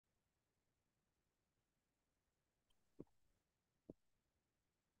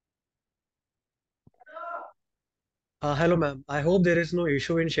Hello, ma'am. I hope there is no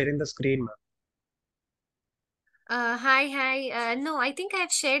issue in sharing the screen, ma'am. Hi. No, I think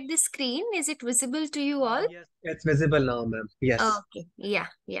I've shared the screen. Is it visible to you all? Yes, it's visible now, ma'am. Yes. Okay. Yeah.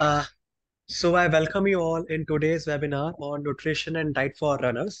 Uh, so I welcome you all in today's webinar on nutrition and diet for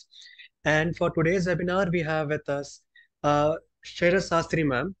runners. And for today's webinar, we have with us uh, Shastry,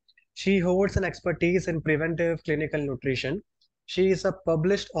 ma'am. She holds an expertise in preventive clinical nutrition. She is a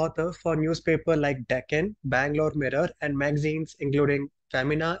published author for newspapers like Deccan, Bangalore Mirror, and magazines including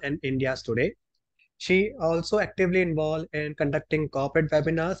Femina and India's Today. She also actively involved in conducting corporate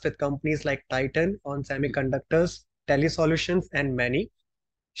webinars with companies like Titan on semiconductors, telesolutions, and many.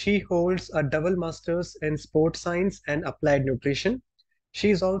 She holds a double master's in sports science and applied nutrition. She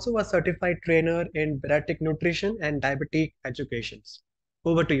is also a certified trainer in bariatric nutrition and diabetic education.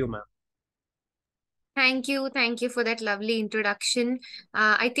 Over to you, ma'am. Thank you. Thank you for that lovely introduction.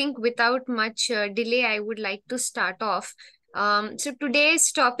 I think without much delay, I would like to start off. So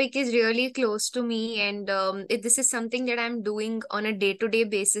today's topic is really close to me, and this is something that I'm doing on a day-to-day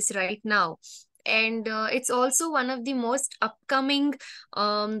basis right now. And it's also one of the most upcoming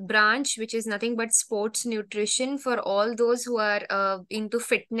branch, which is nothing but sports nutrition for all those who are into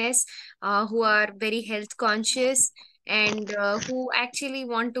fitness, who are very health conscious, and who actually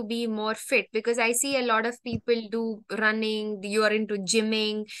want to be more fit, because I see a lot of people do running, you are into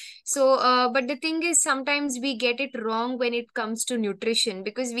gymming. So but the thing is, sometimes we get it wrong when it comes to nutrition,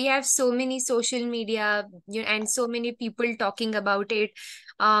 because we have so many social media, and so many people talking about it,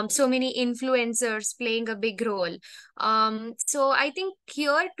 so many influencers playing a big role. So I think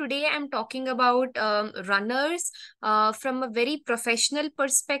here today I'm talking about runners from a very professional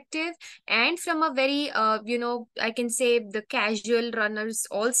perspective, and from a very I can say the casual runners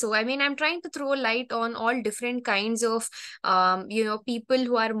also. I mean, I'm trying to throw light on all different kinds of people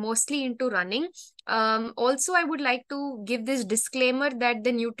who are mostly into running. Also, I would like to give this disclaimer that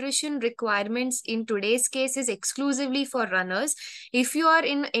the nutrition requirements in today's case is exclusively for runners. If you are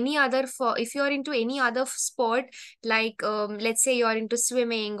in any other for if you are into any other sport, like let's say you are into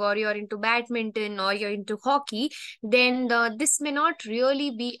swimming, or you're into badminton, or you're into hockey, then this may not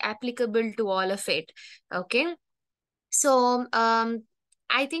really be applicable to all of it. Okay. So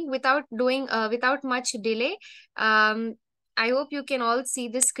I think without much delay, um I hope you can all see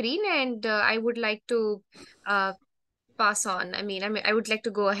the screen, and I would like to uh, pass on. I mean, I would like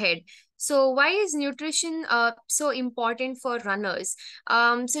to go ahead. So, why is nutrition so important for runners?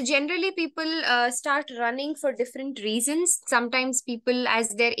 So, generally, people start running for different reasons. Sometimes people, as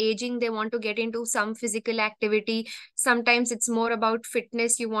they're aging, they want to get into some physical activity. Sometimes it's more about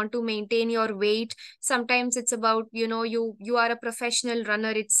fitness. You want to maintain your weight. Sometimes it's about, you are a professional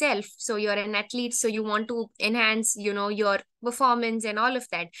runner itself. So, you're an athlete. So, you want to enhance, your performance and all of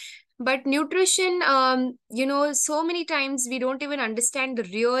that. But nutrition, so many times we don't even understand the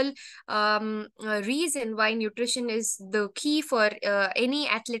real reason why nutrition is the key for any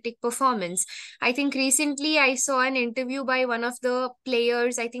athletic performance. I think recently I saw an interview by one of the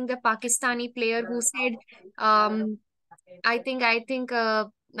players, I think the Pakistani player, who said, um, I think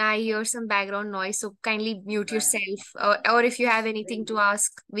I hear some background noise, so kindly mute yourself. Or if you have anything to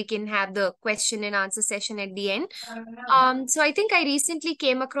ask, we can have the question and answer session at the end. So I think I recently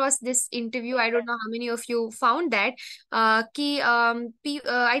came across this interview. I don't know how many of you found that. I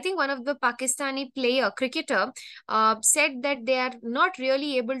think one of the Pakistani cricketer, said that they are not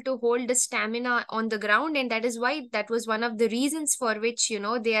really able to hold the stamina on the ground, and that is why that was one of the reasons for which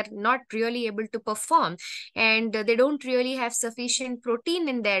they are not really able to perform, and they don't really have sufficient protein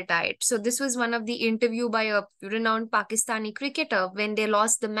in their diet. So this was one of the interview by a renowned Pakistani cricketer when they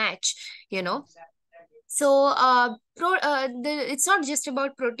lost the match. You know so it's not just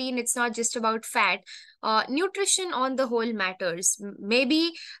about protein, it's not just about fat. Nutrition on the whole matters.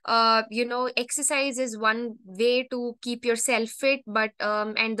 Maybe exercise is one way to keep yourself fit, but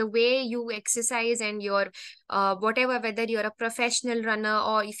and the way you exercise, and your whatever, whether you're a professional runner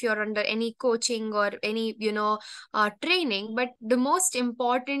or if you're under any coaching or any training, but the most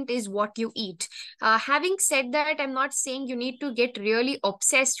important is what you eat. Having said that, I'm not saying you need to get really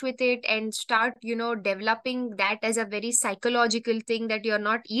obsessed with it and start, developing that as a very psychological thing that you're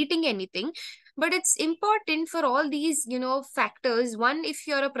not eating anything. But it's important for all these, factors. One, if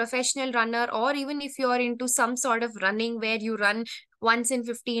you're a professional runner, or even if you're into some sort of running where you run once in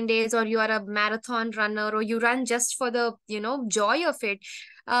 15 days, or you are a marathon runner, or you run just for the joy of it.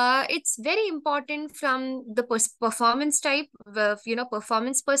 It's very important from the performance type,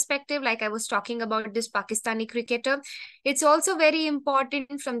 performance perspective, like I was talking about this Pakistani cricketer. It's also very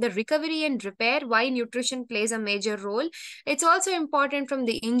important from the recovery and repair, why nutrition plays a major role. It's also important from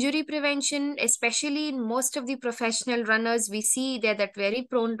the injury prevention, especially in most of the professional runners. We see they're that very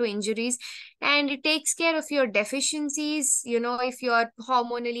prone to injuries, and it takes care of your deficiencies. If you're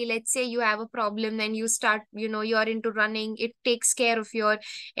hormonally, let's say you have a problem and you start, you're into running, it takes care of your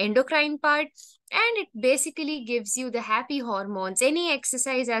endocrine part, and it basically gives you the happy hormones. Any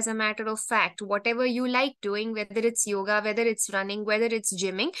exercise, as a matter of fact, whatever you like doing, whether it's yoga, whether it's running, whether it's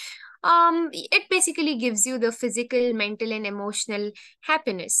gymming, it basically gives you the physical, mental, and emotional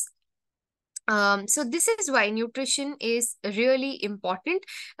happiness. So this is why nutrition is really important.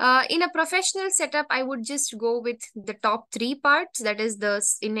 In a professional setup, I would just go with the top three parts. That is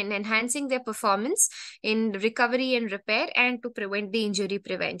in enhancing their performance, in recovery and repair, and to prevent the injury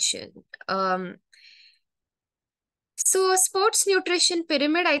prevention. So sports nutrition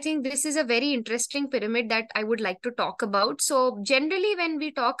pyramid, I think this is a very interesting pyramid that I would like to talk about. So generally, when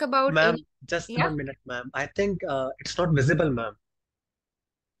we talk about Ma'am, any, just yeah, 1 minute, ma'am. I think it's not visible, ma'am.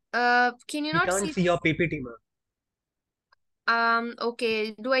 can you We not can't see see your this? PPT, ma'am.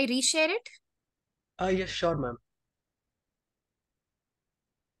 Okay, do I reshare it Yes, sure, ma'am.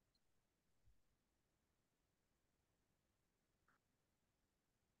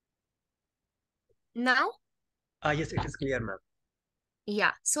 now? Yes, it is clear, ma'am.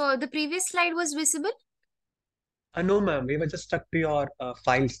 Yeah. So the previous slide was visible. No, ma'am. We were just stuck to your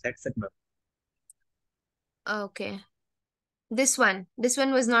files. That's it, ma'am. Okay. This one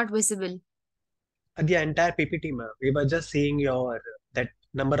was not visible. The entire PPT, ma'am. We were just seeing your that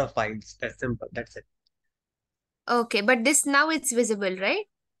number of files. That's simple. That's it. Okay, but this now it's visible, right?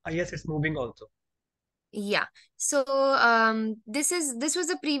 Yes, it's moving also. Yeah. So this was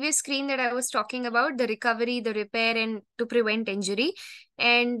the previous screen that I was talking about, the recovery, the repair, and to prevent injury.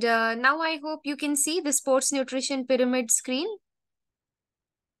 And now I hope you can see the sports nutrition pyramid screen.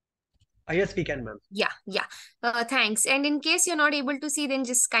 Yes, we can, ma'am. Yeah, yeah. Thanks. And in case you're not able to see, then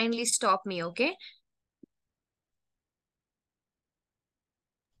just kindly stop me, okay?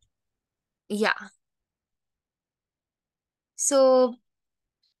 Yeah. So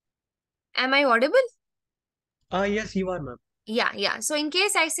am I audible? Yes, you are, ma'am. Yeah, yeah. So in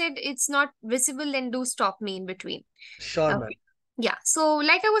case I said it's not visible, then do stop me in between. Sure, ma'am. Okay. Yeah. So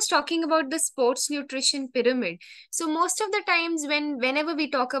like I was talking about the sports nutrition pyramid. So most of the times whenever we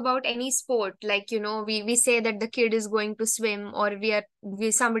talk about any sport, like we say that the kid is going to swim, or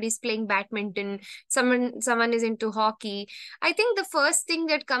somebody's playing badminton, someone is into hockey. I think the first thing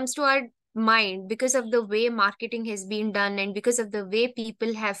that comes to our mind, because of the way marketing has been done and because of the way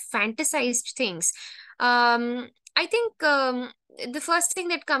people have fantasized things, I think the first thing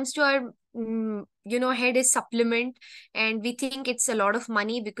that comes to our head is supplement. And we think it's a lot of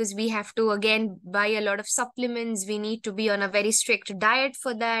money because we have to again buy a lot of supplements. We need to be on a very strict diet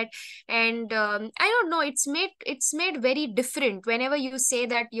for that. And I don't know, it's made very different. Whenever you say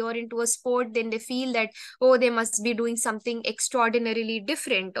that you're into a sport, then they feel that, oh, they must be doing something extraordinarily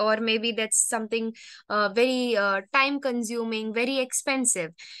different, or maybe that's something very time consuming, very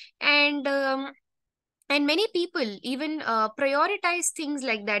expensive. And many people even prioritize things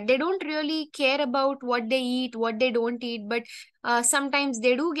like that. They don't really care about what they eat, what they don't eat, but sometimes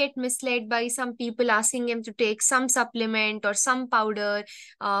they do get misled by some people asking them to take some supplement or some powder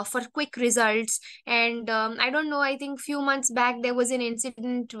for quick results. And I don't know, I think few months back there was an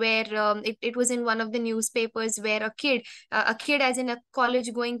incident where it was in one of the newspapers, where a kid, as in a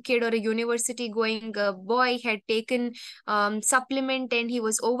college going kid or a university going boy, had taken supplement, and he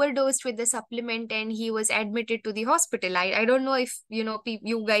was overdosed with the supplement, and he was admitted to the hospital. I don't know if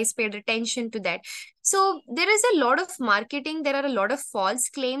you guys paid attention to that. So there is a lot of marketing, there are a lot of false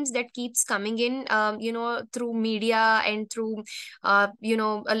claims that keeps coming in, through media and through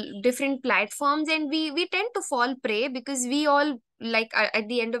different platforms, and we tend to fall prey, because we all, like, at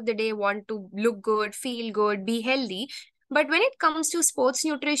the end of the day, want to look good, feel good, be healthy. But when it comes to sports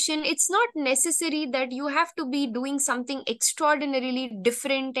nutrition, it's not necessary that you have to be doing something extraordinarily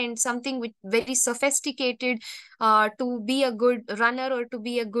different and something with very sophisticated to be a good runner or to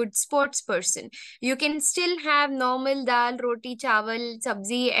be a good sports person. You can still have normal dal, roti, chawal,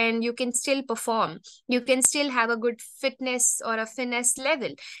 sabzi, and you can still perform. You can still have a good fitness or a finesse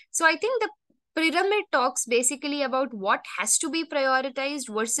level. So I think the pyramid talks basically about what has to be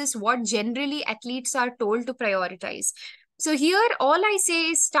prioritized versus what generally athletes are told to prioritize. So here all I say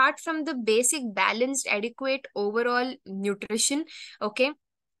is start from the basic balanced adequate overall nutrition. Okay,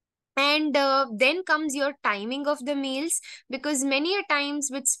 and then comes your timing of the meals, because many a times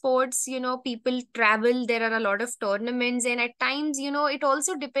with sports, people travel, there are a lot of tournaments, and at times, it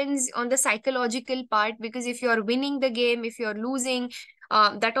also depends on the psychological part, because if you're winning the game, if you're losing,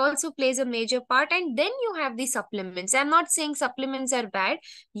 that also plays a major part. And then you have the supplements. I'm not saying supplements are bad.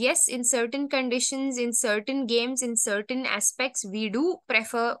 Yes, in certain conditions, in certain games, in certain aspects, we do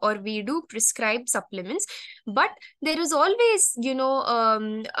prefer or we do prescribe supplements, but there is always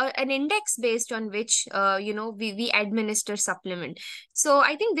an index based on which we administer supplement. So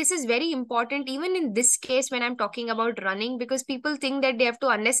I think this is very important even in this case when I'm talking about running, because people think that they have to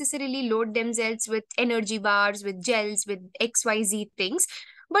unnecessarily load themselves with energy bars, with gels, with xyz things.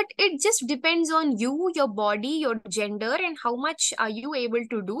 But it just depends on you, your body, your gender, and how much are you able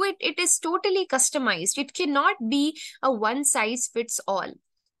to do it. It is totally customized. It cannot be a one size fits all.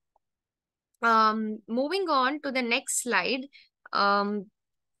 Moving on to the next slide. um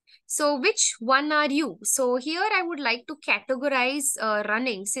so, which one are you? So, here I would like to categorize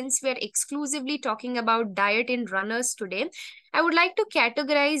running, since we're exclusively talking about diet in runners today. I would like to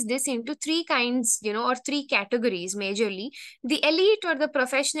categorize this into three kinds, or three categories majorly. The elite or the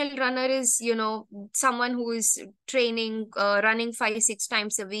professional runner is, someone who is training, running 5, 6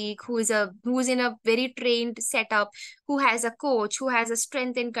 times a week, who's in a very trained setup, who has a coach, who has a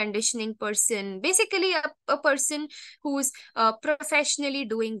strength and conditioning person, basically a person who's professionally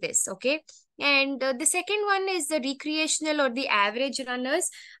doing this. Okay, and the second one is the recreational or the average runners,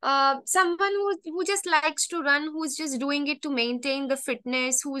 someone who just likes to run, who's just doing it to maintain the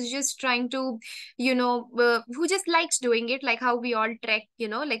fitness, who's just trying to who just likes doing it, like how we all trek,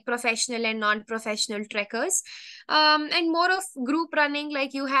 like professional and non-professional trekkers. And more of group running,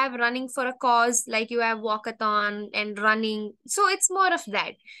 like you have running for a cause, like you have walkathon and running, so it's more of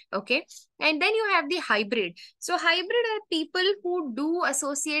that. Okay, and then you have the hybrid. So hybrid are people who do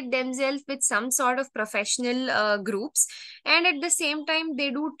associate themselves with some sort of professional groups, and at the same time they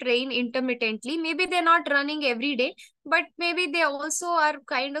do train intermittently. Maybe they're not running every day, but maybe they also are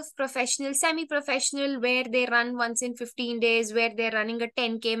kind of professional, semi-professional, where they run once in 15 days, where they're running a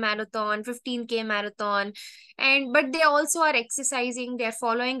 10K marathon, 15K marathon, and but they also are exercising, they're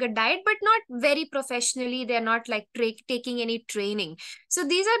following a diet, but not very professionally. They're not like taking any training. So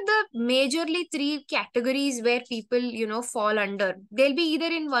these are the majorly three categories where people, fall under. They'll be either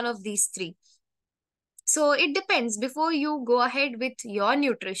in one of these three. So it depends. Before you go ahead with your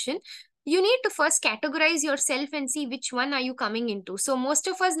nutrition, you need to first categorize yourself and see which one are you coming into. So most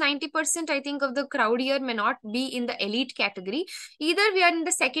of us, 90% I think of the crowd here may not be in the elite category. Either we are in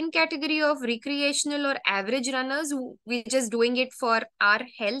the second category of recreational or average runners who we just doing it for our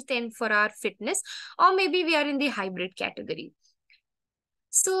health and for our fitness, or maybe we are in the hybrid category.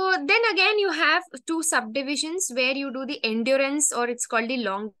 So then again, you have two subdivisions where you do the endurance, or it's called the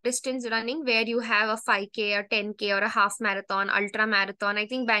long distance running, where you have a 5K, a 10K, or a half marathon, ultra marathon. I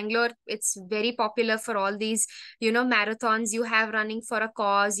think Bangalore, it's very popular for all these, marathons. You have running for a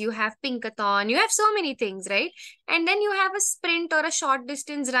cause, you have pinkathon, you have so many things, right? And then you have a sprint or a short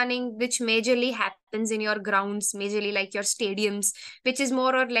distance running, which majorly happens in your grounds, majorly like your stadiums, which is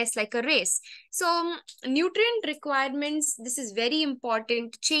more or less like a race. So nutrient requirements, this is very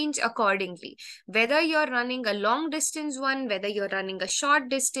important, change accordingly. Whether you're running a long distance one, whether you're running a short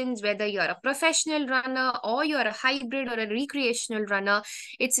distance, whether you're a professional runner or you're a hybrid or a recreational runner,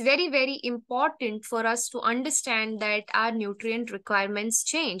 it's very, very important for us to understand that our nutrient requirements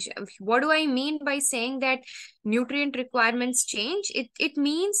change. What do I mean by saying that nutrient requirements change? It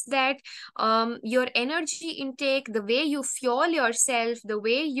means that your energy intake, the way you fuel yourself, the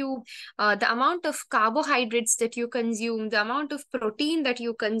way you the amount of carbohydrates that you consume, the amount of protein that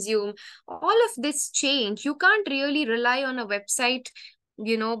you consume, all of this change. You can't really rely on a website,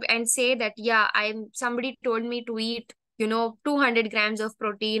 and say that, yeah, somebody told me to eat 200 grams of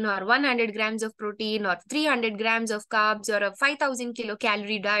protein or 100 grams of protein or 300 grams of carbs or a 5,000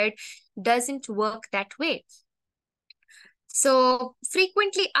 kilocalorie diet. Doesn't work that way. So,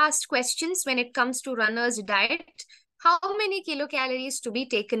 frequently asked questions when it comes to runners' diet: how many kilocalories to be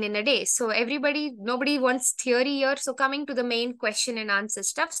taken in a day? So, nobody wants theory here. So, coming to the main question and answer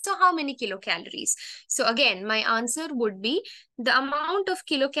stuff. So, how many kilocalories? So, again, my answer would be the amount of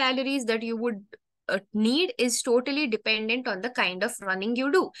kilocalories that you would need is totally dependent on the kind of running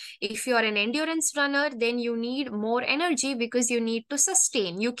you do. If you're an endurance runner, then you need more energy because you need to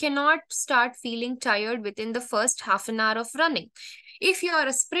sustain. You cannot start feeling tired within the first half an hour of running. If you are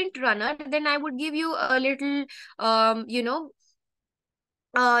a sprint runner, then I would give you a little,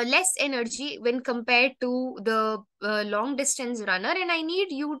 less energy when compared to the long distance runner and I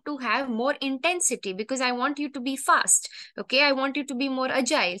need you to have more intensity because I want you to be fast. Okay, I want you to be more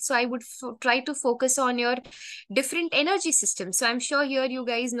agile. So I would try to focus on your different energy systems. So I'm sure here you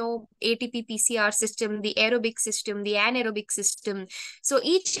guys know ATP PCR system, the aerobic system, the anaerobic system. So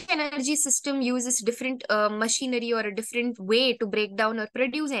each energy system uses different machinery or a different way to break down or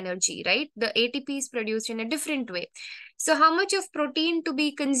produce energy, right? The ATP is produced in a different way. So how much of protein to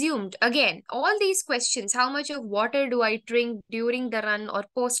be consumed? Again, all these questions, how much of water do I drink during the run or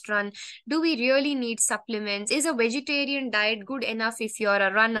post run? Do we really need supplements? Is a vegetarian diet good enough if you're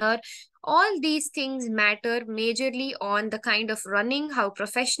a runner? All these things matter majorly on the kind of running, how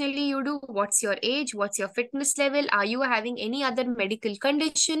professionally you do, what's your age, what's your fitness level, are you having any other medical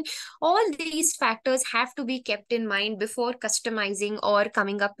condition. All these factors have to be kept in mind before customizing or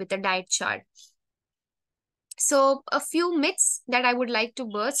coming up with a diet chart. So, a few myths that I would like to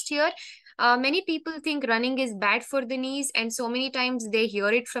burst here. Many people think running is bad for the knees, and so many times they hear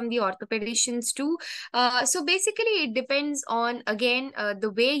it from the orthopedicians too. So, basically, it depends on again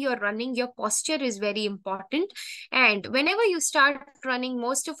the way you're running. Your posture is very important, and whenever you start running,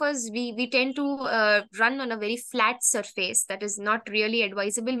 most of us we tend to run on a very flat surface. That is not really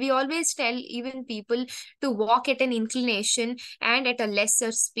advisable. We always tell even people to walk at an inclination and at a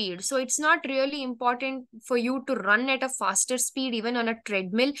lesser speed. So it's not really important for you to run at a faster speed, even on a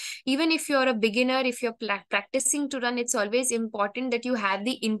treadmill. Even if you're a beginner, if you're practicing to run, it's always important that you have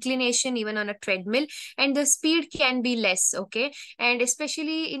the inclination even on a treadmill, and the speed can be less. Okay. And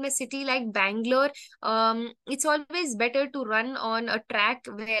especially in a city like Bangalore, it's always better to run on a track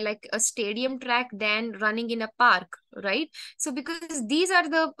where like a stadium track than running in a park, right? So because these are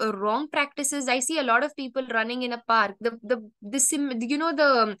the wrong practices, I see a lot of people running in a park. The sim, you know,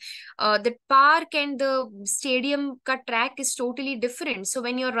 the park and the stadium cut track is totally different. So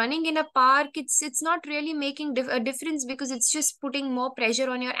when you're running in a park, it's not really making a difference because it's just putting more pressure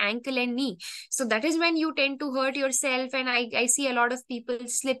on your ankle and knee. So that is when you tend to hurt yourself, and I see a lot of people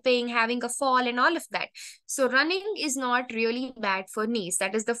slipping, having a fall and all of that. So running is not really bad for knees.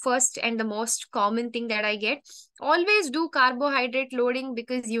 That is the first and the most common thing that I get. Always do carbohydrate loading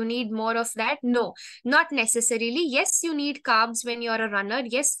because you need more of that? No, not necessarily. Yes, you need carbs when you're a runner.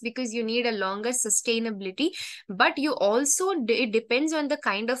 Yes, because you need a longer sustainability. But you also, it depends on the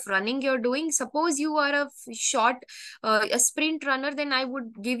kind of running you're doing. Suppose you are a short, a sprint runner, then I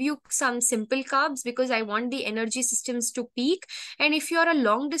would give you some simple carbs because I want the energy systems to peak. And if you're a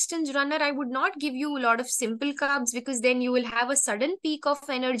long distance runner, I would not give you a lot of simple carbs because then you will have a sudden peak of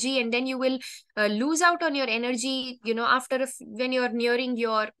energy and then you will lose out on your energy, after when you're nearing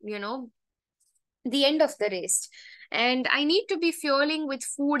your, the end of the race. And I need to be fueling with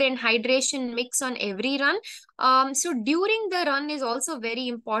food and hydration mix on every run. So during the run is also very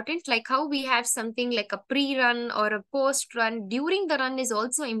important, like how we have something like a pre-run or a post-run. During the run is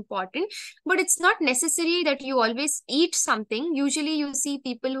also important, but it's not necessary that you always eat something. Usually you see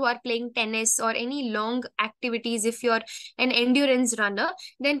people who are playing tennis or any long activities. If you're an endurance runner,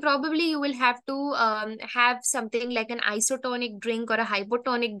 then probably you will have to have something like an isotonic drink or a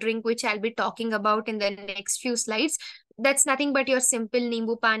hypotonic drink, which I'll be talking about in the next few slides. That's nothing but your simple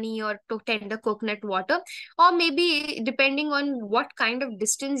nimbu pani or tender coconut water, or maybe depending on what kind of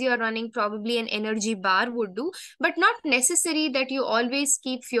distance you're running, probably an energy bar would do. But not necessary that you always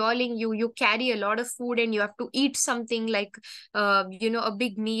keep fueling. You carry a lot of food and you have to eat something like a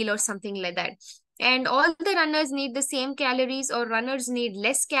big meal or something like that. And all the runners need the same calories or runners need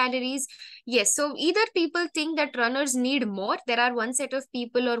less calories? Yes. So either people think that runners need more. There are one set of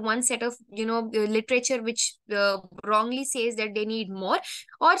people or one set of literature which wrongly says that they need more,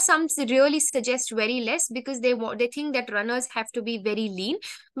 or some really suggest very less because they think that runners have to be very lean.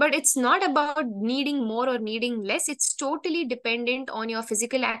 But it's not about needing more or needing less. It's totally dependent on your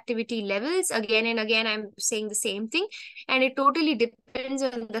physical activity levels. Again and again, I'm saying the same thing, and it totally depends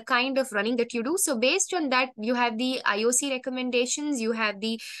on the kind of running that you do. So based on that, you have the IOC recommendations, you have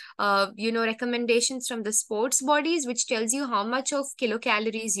the recommendations from the sports bodies, which tells you how much of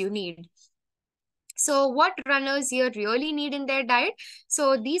kilocalories you need. So what runners here really need in their diet?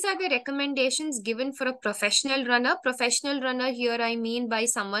 So these are the recommendations given for a professional runner. Professional runner here, I mean by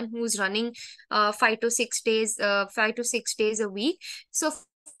someone who's running 5 to 6 days a week. So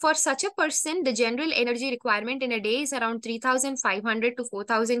for such a person, the general energy requirement in a day is around 3,500 to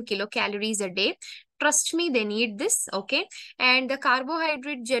 4,000 kilocalories a day. trust me, they need this. Okay. And the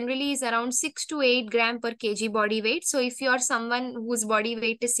carbohydrate generally is around 6 to 8 gram per kg body weight. So if you are someone whose body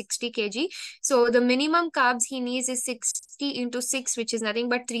weight is 60 kg, so the minimum carbs he needs is 60 into 6, which is nothing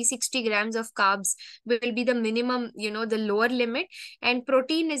but 360 grams of carbs will be the minimum, the lower limit. And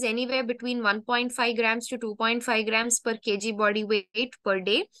protein is anywhere between 1.5 grams to 2.5 grams per kg body weight per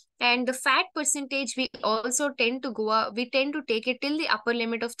day. And the fat percentage, we also tend to go up, we tend to take it till the upper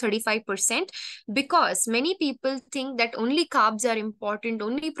limit of 35%, because many people think that only carbs are important,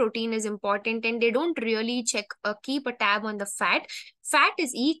 only protein is important, and they don't really keep a tab on the fat. Fat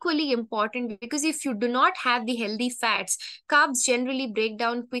is equally important, because if you do not have the healthy fats, carbs generally break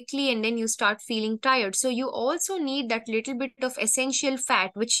down quickly and then you start feeling tired. So you also need that little bit of essential fat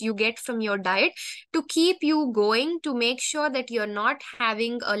which you get from your diet to keep you going, to make sure that you're not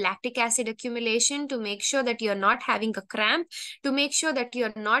having a lactic acid accumulation, to make sure that you're not having a cramp, to make sure that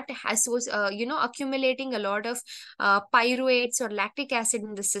you're not accumulating a lot of pyruvates or lactic acid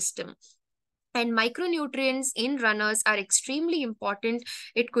in the system. And micronutrients in runners are extremely important.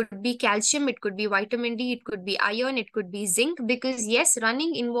 It could be calcium, it could be vitamin D, it could be iron, it could be zinc, because yes,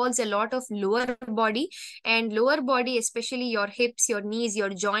 running involves a lot of lower body, and lower body, especially your hips, your knees, your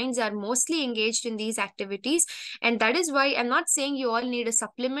joints, are mostly engaged in these activities. And that is why I'm not saying you all need a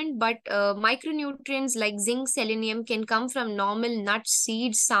supplement, but micronutrients like zinc, selenium can come from normal nuts,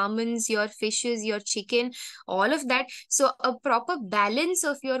 seeds, salmons, your fishes, your chicken, all of that. So a proper balance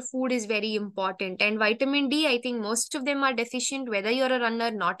of your food is very important. And vitamin D, I think most of them are deficient, whether you're a runner,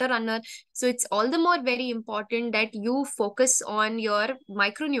 not a runner. So it's all the more very important that you focus on your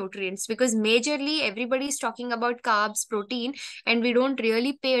micronutrients, because majorly everybody is talking about carbs, protein, and we don't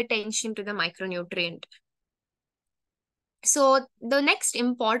really pay attention to the micronutrient. So the next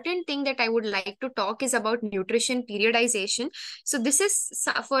important thing that I would like to talk is about nutrition periodization. So this is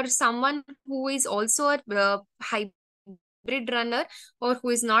for someone who is also a hybrid runner, or who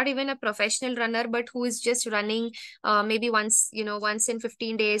is not even a professional runner, but who is just running maybe once in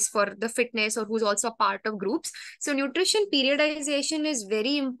 15 days for the fitness, or who's also a part of groups. So nutrition periodization is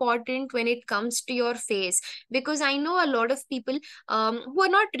very important when it comes to your phase, because I know a lot of people who are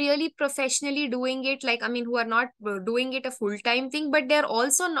not really professionally doing it, like, I mean, who are not doing it a full-time thing, but they're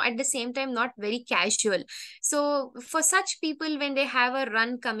also not, at the same time, not very casual. So for such people, when they have a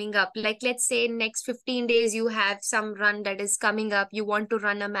run coming up, like let's say next 15 days you have some run that is coming up, you want to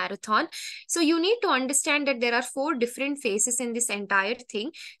run a marathon, so you need to understand that there are four different phases in this entire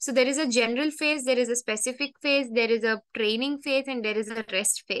thing. So there is a general phase, there is a specific phase, there is a training phase, and there is a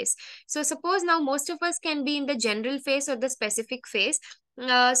rest phase. So suppose now most of us can be in the general phase or the specific phase.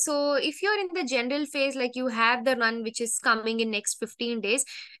 So if you're in the general phase, like you have the run which is coming in next 15 days,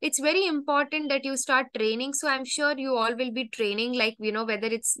 it's very important that you start training. So I'm sure you all will be training, like, whether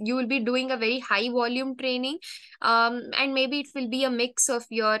it's, you will be doing a very high volume training, and maybe it will be a mix of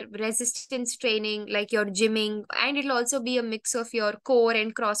your resistance training, like your gymming, and it'll also be a mix of your core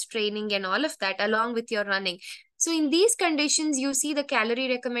and cross training and all of that along with your running. So in these conditions, you see the calorie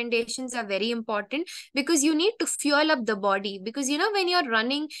recommendations are very important, because you need to fuel up the body, because when you're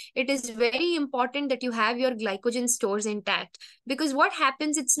running, it is very important that you have your glycogen stores intact. Because what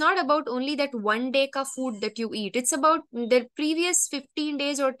happens, it's not about only that one day ka food that you eat, it's about the previous 15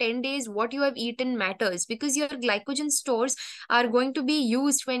 days or 10 days what you have eaten matters, because your glycogen stores are going to be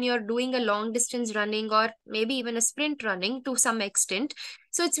used when you're doing a long distance running, or maybe even a sprint running to some extent.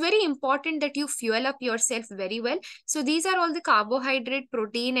 So it's very important that you fuel up yourself very well. So these are all the carbohydrate,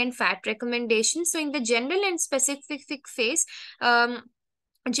 protein, and fat recommendations. So in the general and specific phase,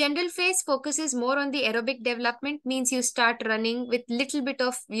 general phase focuses more on the aerobic development, means you start running with little bit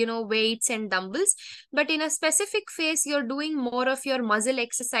of weights and dumbbells. But in a specific phase, you're doing more of your muscle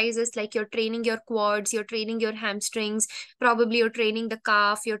exercises, like you're training your quads, you're training your hamstrings, probably you're training the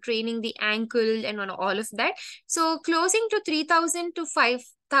calf, you're training the ankle, and on all of that. So closing to 3,000 to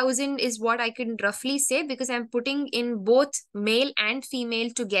 5,000 is what I can roughly say, because I'm putting in both male and female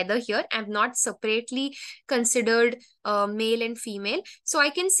together here. I'm not separately considered male and female. So I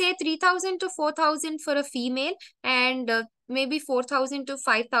can say 3,000 to 4,000 for a female, and maybe 4,000 to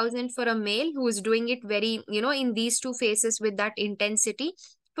 5,000 for a male who is doing it very, in these two phases with that intensity.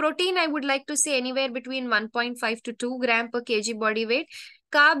 Protein, I would like to say anywhere between 1.5 to 2 gram per kg body weight.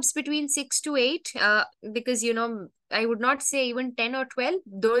 Carbs between 6 to 8, because, I would not say even 10 or 12,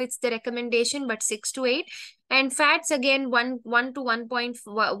 though it's the recommendation, but 6 to 8. And fats, again, 1 to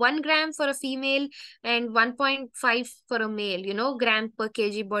 1.1 gram for a female, and 1.5 for a male, gram per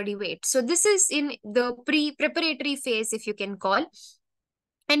kg body weight. So this is in the preparatory phase, if you can call.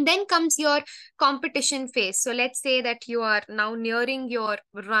 And then comes your competition phase. So let's say that you are now nearing your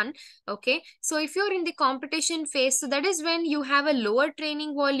run. Okay, so if you're in the competition phase, so that is when you have a lower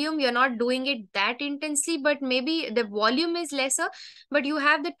training volume, you're not doing it that intensely, but maybe the volume is lesser, but you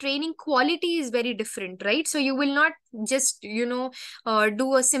have the training quality is very different, right? So you will not just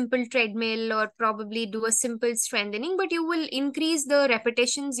do a simple treadmill or probably do a simple strengthening, but you will increase the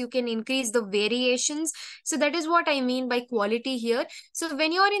repetitions, you can increase the variations. So that is what I mean by quality here. So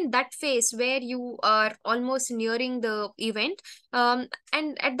when you're in that phase where you are almost nearing the event, and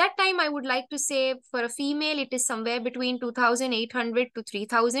at that time, I would like to say for a female, it is somewhere between 2,800 to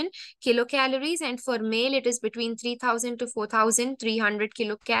 3,000 kilocalories, and for male, it is between 3,000 to 4,300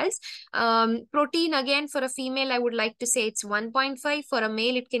 kilocals. Protein, again, for a female, I would like to say it's 1.5. For a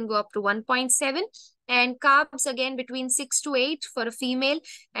male, it can go up to 1.7. And carbs, again, between 6 to 8 for a female,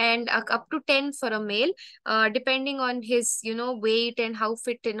 and up to 10 for a male, depending on his weight and how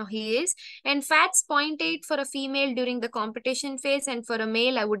fit he is. And fats, 0.8 for a female during the competition phase, and for a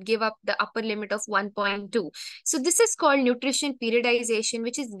male I would give up the upper limit of 1.2. So this is called nutrition periodization,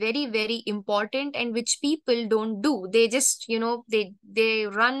 which is very very important, and which people don't do. They just they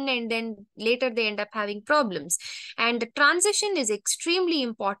run, and then later they end up having problems. And the transition is extremely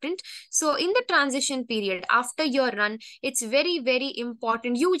important. So in the transition period after your run, it's very very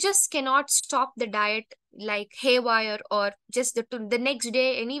important. You just cannot stop the diet like haywire, or just the next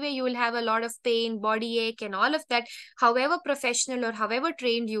day anyway you will have a lot of pain, body ache and all of that, however professional or however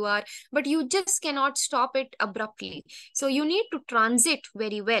trained you are, but you just cannot stop it abruptly. So you need to transit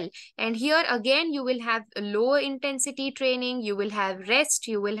very well. And here again you will have a low intensity training, you will have rest,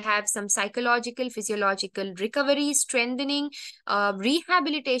 you will have some psychological physiological recovery, strengthening,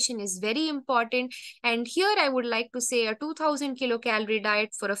 rehabilitation is very important. And here I would like to say a 2,000 kilocalorie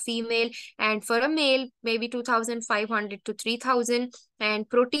diet for a female, and for a male maybe 2,500 to 3,000. And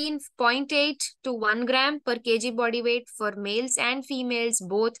protein, 0.8 to 1 gram per kg body weight for males and females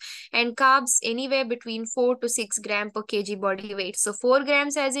both. And carbs anywhere between 4 to 6 gram per kg body weight. So 4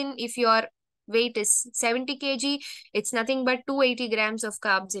 grams, as in if your weight is 70 kg, it's nothing but 280 grams of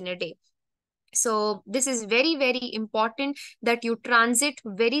carbs in a day. So this is very very important that you transit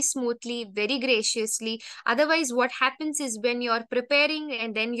very smoothly, very graciously. Otherwise what happens is when you're preparing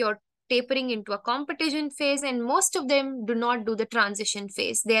and then you're tapering into a competition phase, and most of them do not do the transition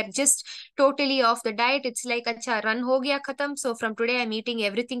phase, they are just totally off the diet. It's like, acha, run ho gaya khatam, so from today I'm eating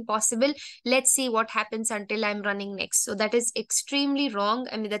everything possible, let's see what happens until I'm running next. So that is extremely wrong.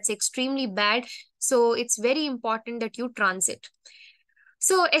 I mean, that's extremely bad. So it's very important that you transit.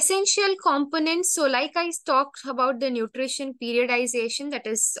 So essential components. So like I talked about the nutrition periodization, that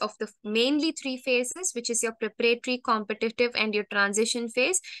is of the mainly three phases, which is your preparatory, competitive, and your transition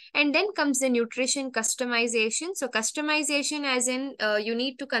phase. And then comes the nutrition customization. So customization as in you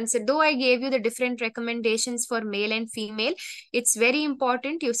need to consider, though I gave you the different recommendations for male and female, it's very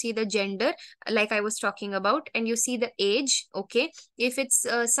important. You see the gender, like I was talking about, and you see the age. Okay. If it's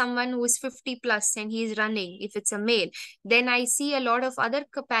someone who is 50 plus and he's running, if it's a male, then I see a lot of other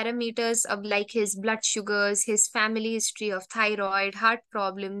parameters of like his blood sugars, his family history of thyroid, heart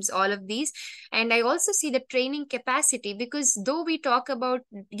problems, all of these. And I also see the training capacity, because though we talk about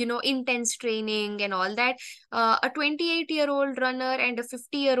intense training and all that, a 28-year-old runner and a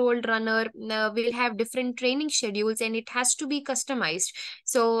 50-year-old runner will have different training schedules, and it has to be customized.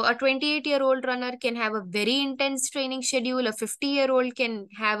 So a 28-year-old runner can have a very intense training schedule, a 50-year-old can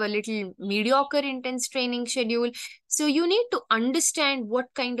have a little mediocre intense training schedule. So you need to understand what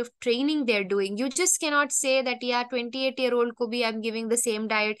kind of training they're doing. You just cannot say that, yeah, 28-year-old ko bhi I'm giving the same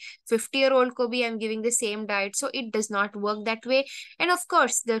diet, 50-year-old ko bhi I'm giving the same diet. So it does not work that way. And of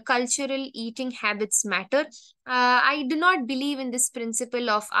course, the cultural eating habits matter. I do not believe in this principle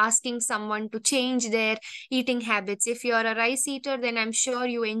of asking someone to change their eating habits. If you're a rice eater, then I'm sure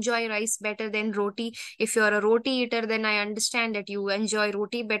you enjoy rice better than roti. If you're a roti eater, then I understand that you enjoy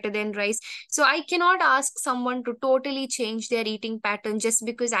roti better than rice. So I cannot ask someone to totally change their eating pattern just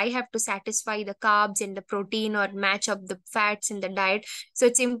because I have to satisfy the carbs and the protein or match up the fats in the diet. So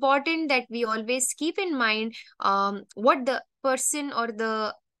it's important that we always keep in mind what the person or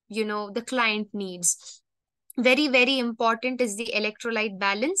the client needs. Very very important is the electrolyte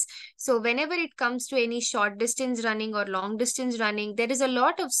balance. So whenever it comes to any short distance running or long distance running, there is a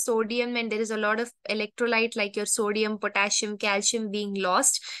lot of sodium and there is a lot of electrolyte like your sodium, potassium, calcium being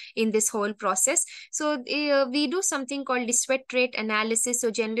lost in this whole process. So we do something called the sweat rate analysis. So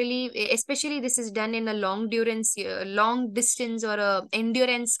generally, especially this is done in a long distance or a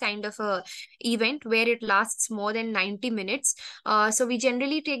endurance kind of a event where it lasts more than 90 minutes. So we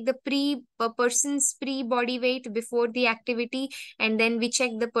generally take the person's pre body weight before the activity, and then we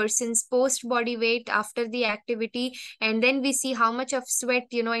check the person's post body weight after the activity, and then we see how much of sweat,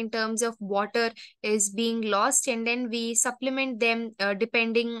 in terms of water is being lost, and then we supplement them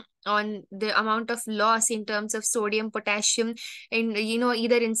depending on the amount of loss in terms of sodium, potassium, and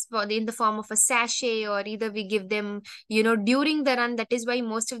either in the form of a sachet, or either we give them during the run. That is why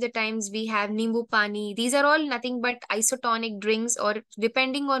most of the times we have nimbu pani. These are all nothing but isotonic drinks, or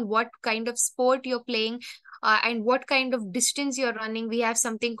depending on what kind of sport you're playing, and what kind of distance you're running, we have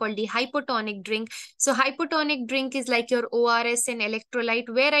something called the hypotonic drink. So hypotonic drink is like your ORS and electrolyte,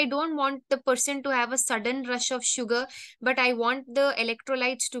 where I don't want the person to have a sudden rush of sugar, but I want the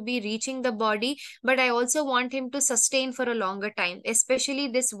electrolytes to be reaching the body, but I also want him to sustain for a longer time. Especially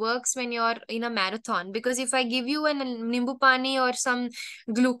this works when you're in a marathon, because if I give you an nimbu pani or some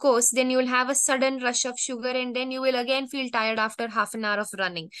glucose, then you will have a sudden rush of sugar, and then you will again feel tired after half an hour of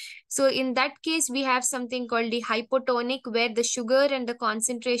running. So in that case, we have something called the hypotonic, where the sugar and the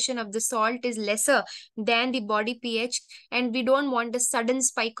concentration of the salt is lesser than the body pH, and we don't want a sudden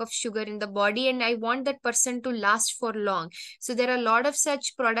spike of sugar in the body, and I want that person to last for long. So there are a lot of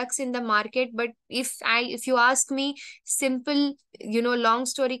such products in the market, but if you ask me, simple, long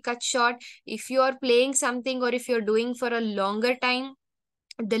story cut short, if you are playing something or if you're doing for a longer time,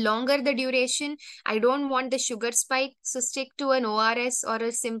 the longer the duration, I don't want the sugar spike, so stick to an ORS or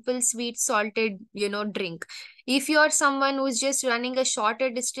a simple sweet salted drink. If you're someone who's just running a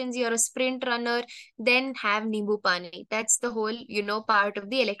shorter distance, you're a sprint runner, then have nimbu pani. That's the whole part of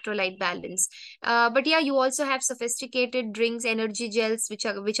the electrolyte balance. But yeah, you also have sophisticated drinks, energy gels, which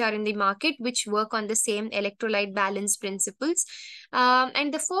are in the market, which work on the same electrolyte balance principles.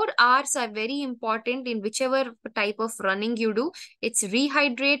 And the 4 R's are very important in whichever type of running you do. It's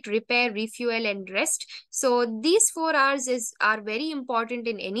rehydrate, repair, refuel, and rest. So these 4 R's are very important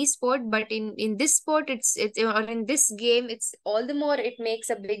in any sport, but in this sport, it's or in this game, it's all the more, it makes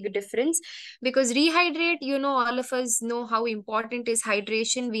a big difference. Because rehydrate, all of us know how important is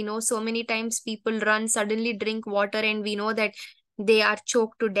hydration. We know so many times people run, suddenly drink water, and we know that they are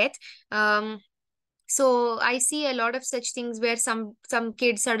choked to death. So I see a lot of such things where some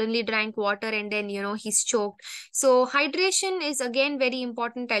kid suddenly drank water, and then he's choked. So hydration is again very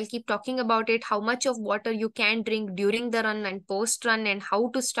important. I'll keep talking about it, how much of water you can drink during the run and post run, and how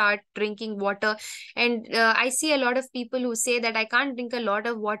to start drinking water. And I see a lot of people who say that I can't drink a lot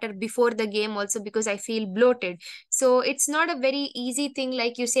of water before the game also because I feel bloated. So it's not a very easy thing,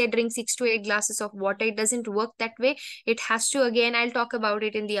 like you say drink 6 to 8 glasses of water. It doesn't work that way. It has to, again, I'll talk about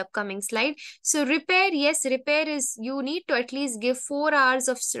it in the upcoming slide. So repair, yes, repair is, you need to at least give 4 hours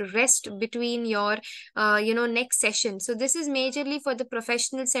of rest between your, next session. So this is majorly for the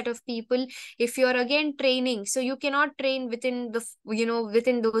professional set of people. If you're again training, so you cannot train within the,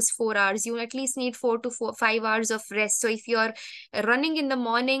 within those 4 hours. You at least need 4 to 5 hours of rest. So if you're running in the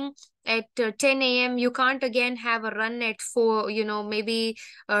morning at 10 a.m., you can't again have a run at 4, maybe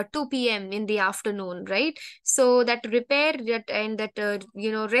 2 p.m. in the afternoon, right? So that repair, that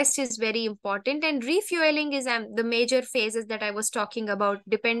rest is very important. And refueling is the major phases that I was talking about,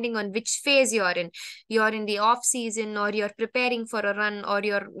 depending on which phase you're in the off season, or you're preparing for a run, or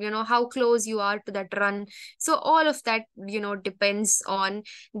you're how close you are to that run. So all of that depends on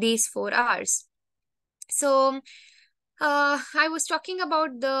these 4 hours. So I was talking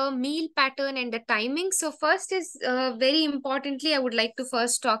about the meal pattern and the timing. So first is, very importantly, I would like to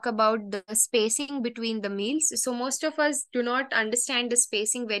first talk about the spacing between the meals. So most of us do not understand the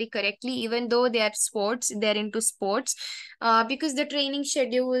spacing very correctly, even though they're into sports, because the training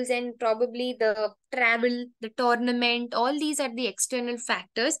schedules and probably the travel, the tournament, all these are the external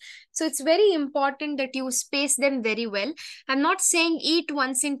factors. So it's very important that you space them very well. I'm not saying eat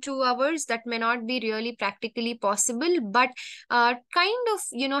once in 2 hours, that may not be really practically possible, but kind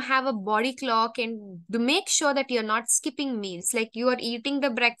of, have a body clock, and to make sure that you're not skipping meals. Like you are eating the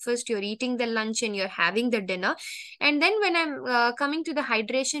breakfast, you're eating the lunch, and you're having the dinner. And then when I'm coming to the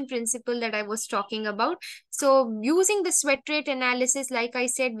hydration principle that I was talking about, so using the sweat rate analysis, like I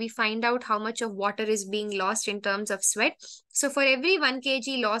said, we find out how much of water is being lost in terms of sweat. So for every 1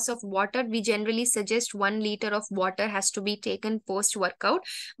 kg loss of water, we generally suggest 1 liter of water has to be taken post workout.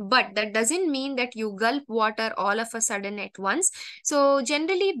 But that doesn't mean that you gulp water all of a sudden sudden at once. So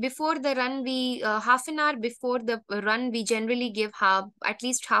generally before the run, we half an hour before the run, we generally give at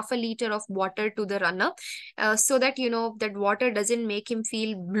least half a liter of water to the runner, so that that water doesn't make him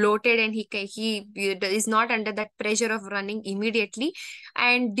feel bloated, and he is not under that pressure of running immediately.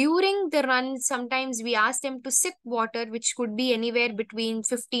 And during the run, sometimes we ask them to sip water, which could be anywhere between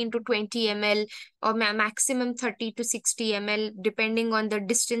 15 to 20 ml, or maximum 30 to 60 ml, depending on the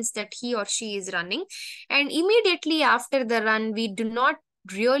distance that he or she is running. And immediately after the run, we do not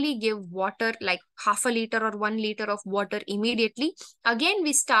really give water like half a liter or 1 liter of water immediately. Again,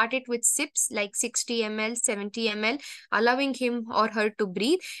 we start it with sips like 60 ml, 70 ml, allowing him or her to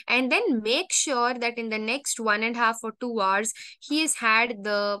breathe, and then make sure that in the next 1.5 or 2 hours, he has had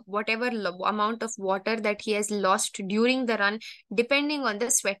the whatever amount of water that he has lost during the run, depending on the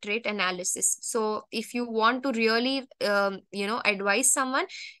sweat rate analysis. So if you want to really advise someone,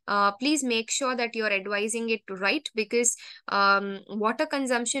 please make sure that you're advising it right, because water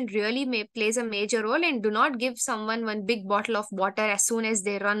consumption really plays a major role. And do not give someone one big bottle of water as soon as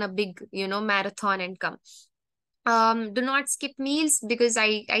they run a big marathon and come. Do not skip meals, because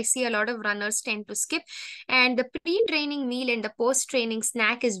I see a lot of runners tend to skip. And the pre-training meal and the post-training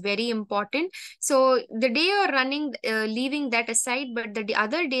snack is very important. So the day you're running, leaving that aside, but the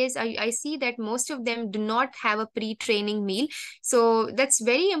other days, I see that most of them do not have a pre-training meal. So that's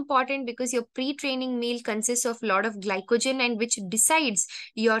very important, because your pre-training meal consists of a lot of glycogen, and which decides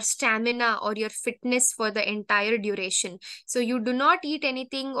your stamina or your fitness for the entire duration. So you do not eat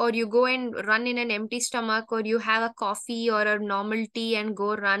anything, or you go and run in an empty stomach, or you have a coffee or a normal tea and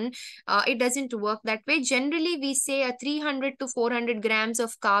go run. It doesn't work that way. Generally, we say a 300 to 400 grams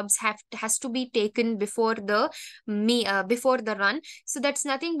of carbs has to be taken before the run. So that's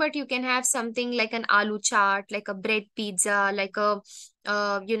nothing but you can have something like an aloo chaat, like a bread pizza, like a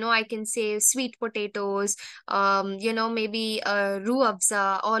I can say sweet potatoes, maybe roo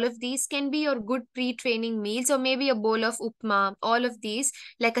afza. All of these can be your good pre-training meals, or maybe a bowl of upma. All of these,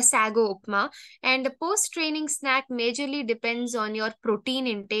 like a sago upma. And the post-training snack majorly depends on your protein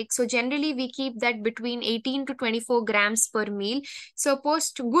intake. So generally, we keep that between 18 to 24 grams per meal. So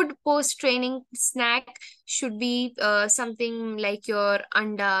good post-training snack should be something like your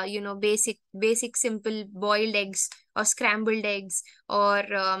anda, basic simple boiled eggs or scrambled eggs, or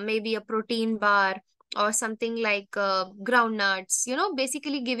maybe a protein bar, or something like groundnuts,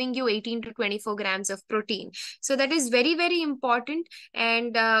 basically giving you 18 to 24 grams of protein. So that is very, very important.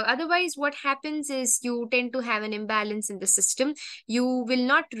 And otherwise, what happens is you tend to have an imbalance in the system. You will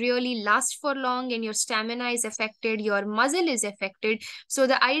not really last for long, and your stamina is affected, your muscle is affected. So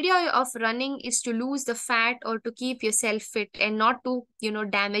the idea of running is to lose the fat or to keep yourself fit, and not to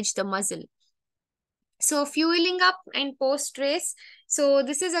damage the muscle. So fueling up and post race. So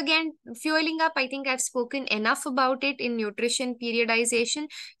this is again fueling up. I think I've spoken enough about it in nutrition periodization.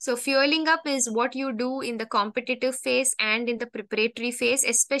 So fueling up is what you do in the competitive phase and in the preparatory phase,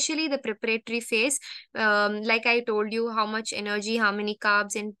 especially the preparatory phase. Like I told you, how much energy, how many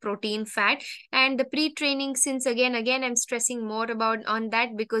carbs and protein, fat. And the pre-training, since again I'm stressing more about on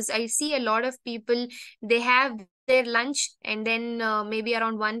that, because I see a lot of people, they have their lunch, and then maybe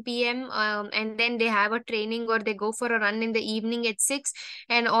around 1 p.m. And then they have a training, or they go for a run in the evening at 6,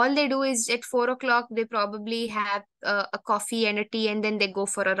 and all they do is at 4 o'clock they probably have a coffee and a tea, and then they go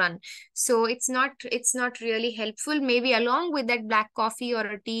for a run. So it's not really helpful. Maybe along with that black coffee or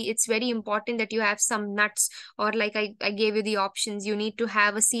a tea, it's very important that you have some nuts, or like I gave you the options, you need to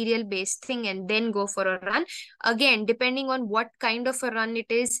have a cereal based thing and then go for a run. Again, depending on what kind of a run it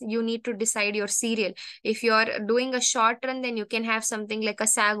is, you need to decide your cereal. If you're doing a short run, then you can have something like a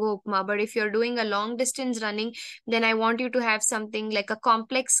sago upma. But if you're doing a long distance running, then I want you to have something like a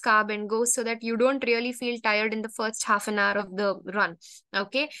complex carb and go, so that you don't really feel tired in the first half an hour of the run.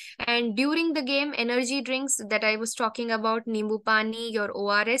 Okay. And during the game, energy drinks that I was talking about, nimbu pani, your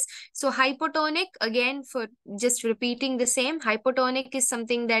ORS. So hypotonic, again, for just repeating the same, hypotonic is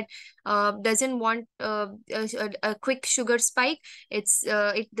something that doesn't want a quick sugar spike.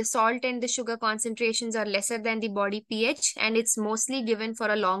 The salt and the sugar concentrations are lesser than the body pH, and it's mostly given for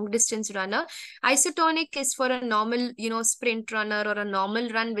a long distance runner. Isotonic is for a normal sprint runner, or a normal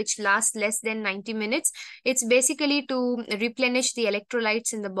run which lasts less than 90 minutes. It's basically to replenish the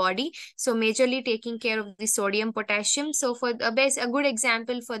electrolytes in the body, so majorly taking care of the sodium, potassium. So for a good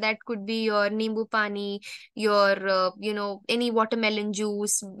example for that could be your nimbu pani, your any watermelon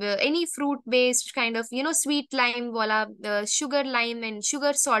juice, any fruit based kind of sweet lime wala, sugar lime and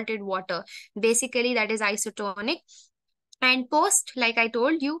sugar salted water. Basically that is isotonic. And post, like I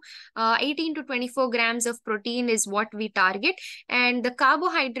told you, 18 to 24 grams of protein is what we target. And the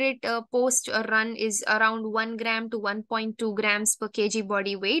carbohydrate post run is around 1 gram to 1.2 grams per kg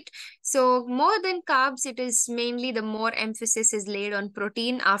body weight. So more than carbs, it is mainly the more emphasis is laid on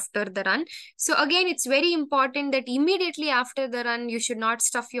protein after the run. So again, it's very important that immediately after the run you should not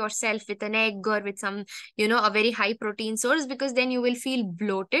stuff yourself with an egg or with some, a very high protein source, because then you will feel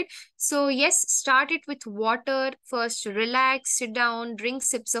bloated. So, yes, start it with water first. Relax, sit down, drink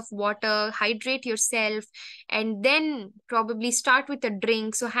sips of water, hydrate yourself, and then probably start with a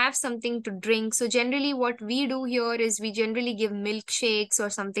drink. So, have something to drink. So, generally, what we do here is we generally give milkshakes or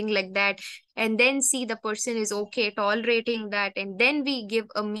something like that, and then see the person is okay tolerating that. And then we give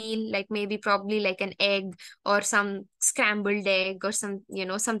a meal, like maybe probably like an egg or some scrambled egg or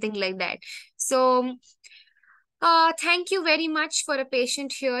something like that. So, thank you very much for a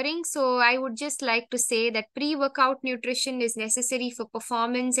patient hearing. So, I would just like to say that pre workout nutrition is necessary for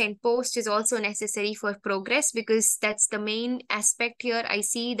performance, and post is also necessary for progress, because that's the main aspect here. I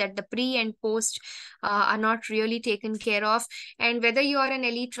see that the pre and post are not really taken care of. And whether you are an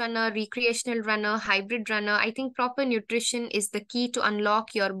elite runner, recreational runner, hybrid runner, I think proper nutrition is the key to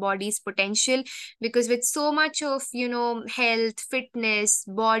unlock your body's potential, because with so much of health, fitness,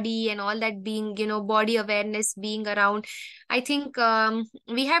 body and all that being, body awareness being around, I think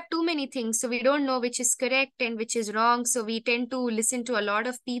we have too many things, so we don't know which is correct and which is wrong. So we tend to listen to a lot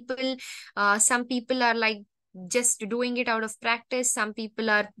of people. Some people are like just doing it out of practice, some people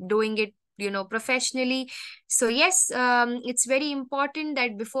are doing it professionally. So yes, it's very important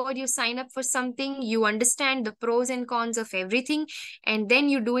that before you sign up for something, you understand the pros and cons of everything, and then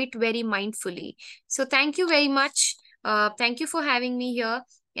you do it very mindfully. So thank you very much. Thank you for having me here.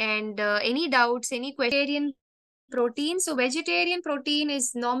 And any doubts, any question? Protein. So vegetarian protein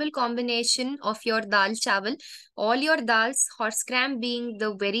is normal combination of your dal chawal, all your dals, horse gram being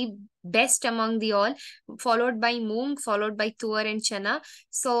the very best among the all, followed by moong, followed by tuar and chana.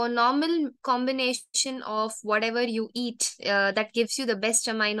 So normal combination of whatever you eat, that gives you the best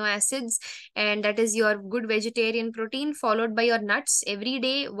amino acids, and that is your good vegetarian protein, followed by your nuts. Every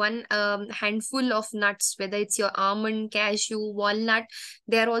day, one handful of nuts, whether it's your almond, cashew, walnut,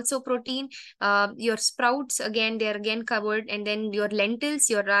 they are also protein. Your sprouts, again, they're again covered. And then your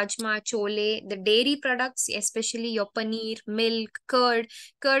lentils, your rajma, chole, the dairy products, especially your paneer, milk, curd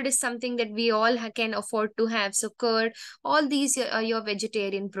is something that we all can afford to have. So curd, all these are your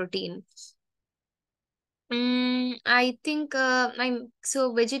vegetarian protein. I think I'm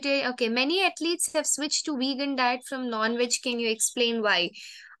so vegetarian. Okay, many athletes have switched to vegan diet from non-veg. Can you explain why?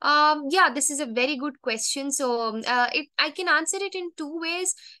 Yeah, this is a very good question. So, I can answer it in two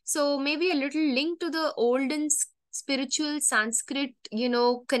ways. So maybe a little link to the olden spiritual Sanskrit,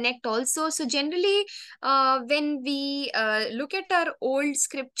 connect also. So generally, when we look at our old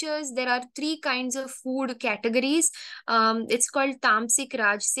scriptures, there are three kinds of food categories. It's called tamsik,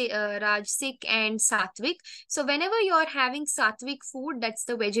 rajsik, and sattvic. So whenever you're having sattvic food, that's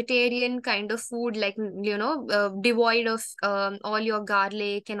the vegetarian kind of food, like devoid of all your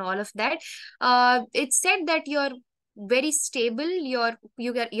garlic and all of that. It's said that you're very stable, you're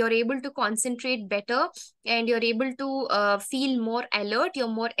able to concentrate better, and you're able to feel more alert, you're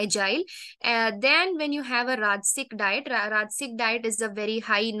more agile. Then when you have a rajsik diet, rajsik diet is a very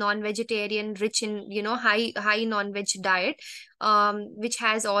high non-vegetarian, rich in high non-veg diet, which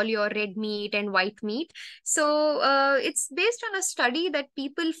has all your red meat and white meat. So it's based on a study that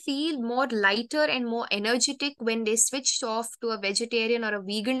people feel more lighter and more energetic when they switch off to a vegetarian or a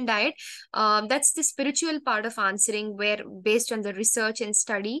vegan diet. That's the spiritual part of answering, where based on the research and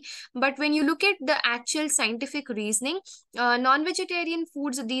study. But when you look at the actual scientific reasoning, non-vegetarian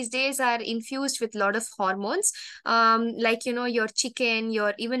foods these days are infused with a lot of hormones, like your chicken,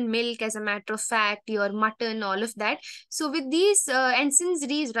 your even milk, as a matter of fact, your mutton, all of that. So with these, and since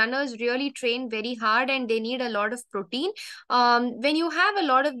these runners really train very hard and they need a lot of protein, when you have a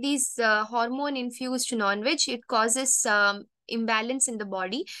lot of these hormone infused non-veg, it causes imbalance in the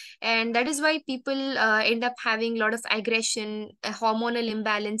body, and that is why people end up having a lot of aggression, hormonal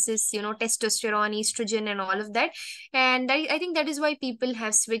imbalances, testosterone, estrogen and all of that. And I think that is why people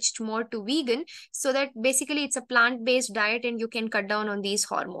have switched more to vegan, so that basically it's a plant-based diet and you can cut down on these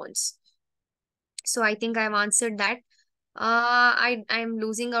hormones. So I think I've answered that. I'm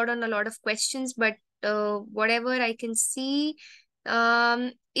losing out on a lot of questions, but whatever I can see,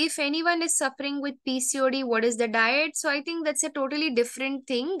 if anyone is suffering with PCOD, what is the diet? So I think that's a totally different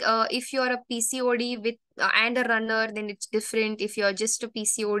thing. If you're a PCOD with and a runner, then it's different. If you're just a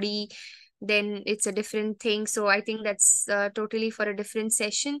PCOD, then it's a different thing. So I think that's totally for a different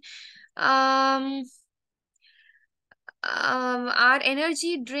session. Um, Our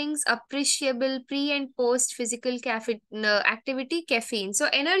energy drinks appreciable pre and post physical activity caffeine. So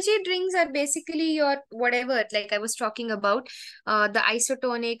energy drinks are basically your whatever, like I was talking about, the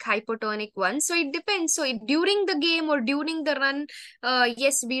isotonic, hypotonic ones. So it depends. So during the game or during the run,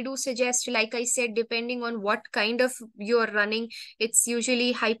 yes, we do suggest, like I said, depending on what kind of you're running, it's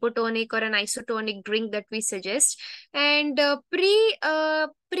usually hypotonic or an isotonic drink that we suggest. And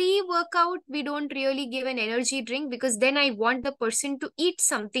pre workout, we don't really give an energy drink, because then I want the person to eat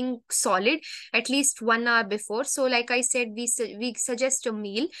something solid at least 1 hour before. So like I said, we suggest a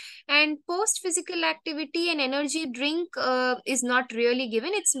meal. And post physical activity, an energy drink is not really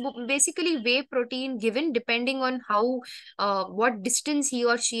given. It's basically whey protein given, depending on how what distance he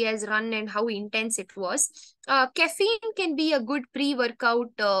or she has run and how intense it was. Caffeine can be a good pre workout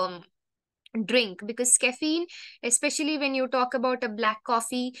drink, because caffeine, especially when you talk about a black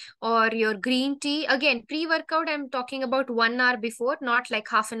coffee or your green tea, again pre workout, I'm talking about 1 hour before, not like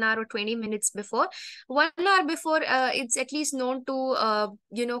half an hour or 20 minutes before. 1 hour before, it's at least known to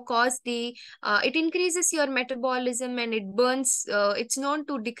cause the it increases your metabolism, and it burns, it's known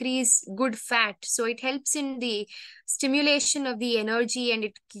to decrease good fat, so it helps in the stimulation of the energy, and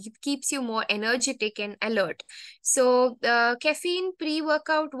it keeps you more energetic and alert. So, caffeine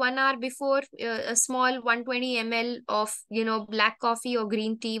pre-workout 1 hour before, a small 120 ml of black coffee or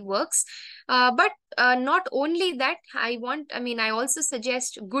green tea works. But not only that, I mean, I also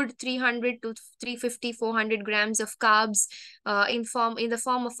suggest good 300 to 350, 400 grams of carbs in the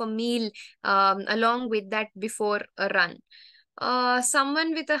form of a meal, along with that before a run.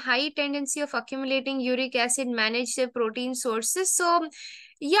 Someone with a high tendency of accumulating uric acid manage their protein sources. So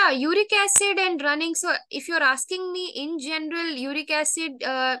yeah, uric acid and running. So if you're asking me in general, uric acid,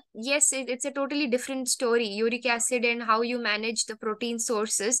 yes, it's a totally different story. Uric acid and how you manage the protein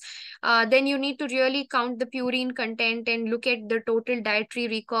sources. Then you need to really count the purine content and look at the total dietary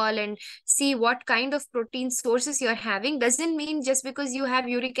recall and see what kind of protein sources you're having. Doesn't mean just because you have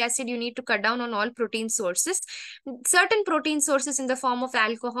uric acid, you need to cut down on all protein sources. Certain protein sources in the form of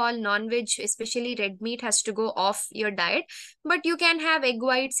alcohol, non-veg, especially red meat, has to go off your diet. But you can have egg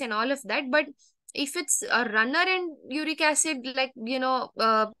whites and all of that. But if it's a runner and uric acid, like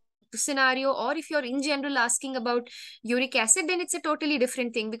scenario, or if you're in general asking about uric acid, then it's a totally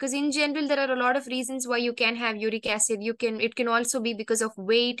different thing, because in general there are a lot of reasons why you can have uric acid. It can also be because of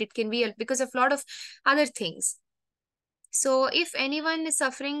weight, it can be because of a lot of other things. So if anyone is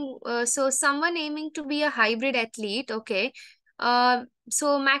suffering, so someone aiming to be a hybrid athlete, okay.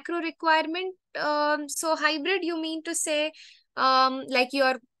 So macro requirement, so hybrid, you mean to say, like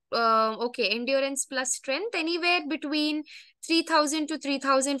your, okay, endurance plus strength, anywhere between 3000 to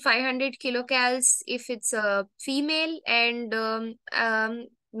 3500 kilocals if it's a female, and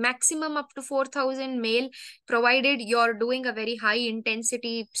maximum up to 4000 male, provided you're doing a very high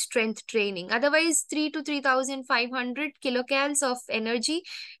intensity strength training. Otherwise, 3 to 3500 kilocalories of energy.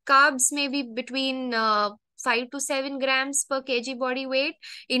 Carbs may be between 5 to 7 grams per kg body weight,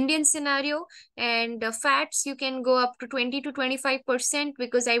 Indian scenario. And fats, you can go up to 20 to 25%,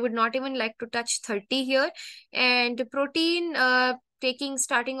 because I would not even like to touch 30 here. And protein, taking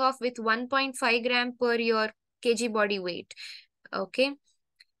starting off with 1.5 gram per your kg body weight. Okay.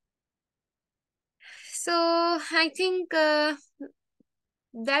 So I think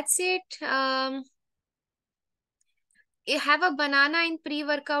that's it. Have a banana in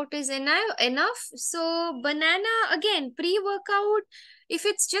pre-workout is enough. So banana, again, pre-workout, if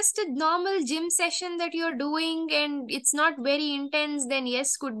it's just a normal gym session that you're doing and it's not very intense, then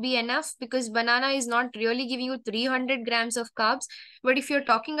yes, could be enough, because banana is not really giving you 300 grams of carbs. But if you're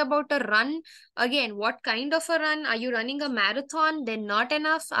talking about a run, again, what kind of a run? Are you running a marathon? Then not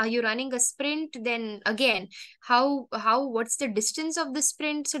enough. Are you running a sprint? Then again, what's the distance of the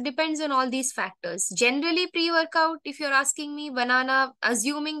sprint? So depends on all these factors. Generally pre-workout, if you're asking me, banana,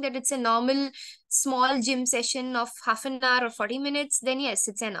 assuming that it's a normal small gym session of half an hour or 40 minutes, then yes,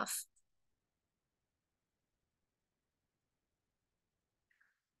 it's enough.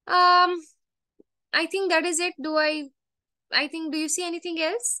 um I think that is it. I think, do you see anything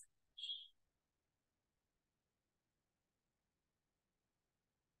else?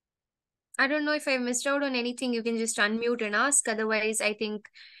 I don't know if I missed out on anything. You can just unmute and ask, otherwise I think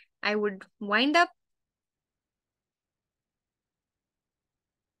I would wind up.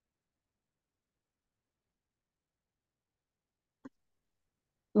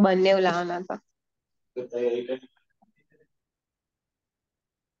 બંને લાવવાના હતા.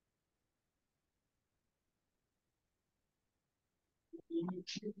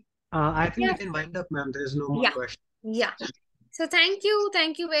 I think we Yeah. can wind up, ma'am. There is no more Yeah. question. Yeah. So thank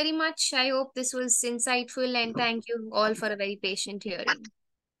you very much. I hope this was insightful, and thank you all for a very patient hearing.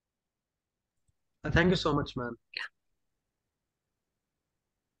 Thank you so much, ma'am.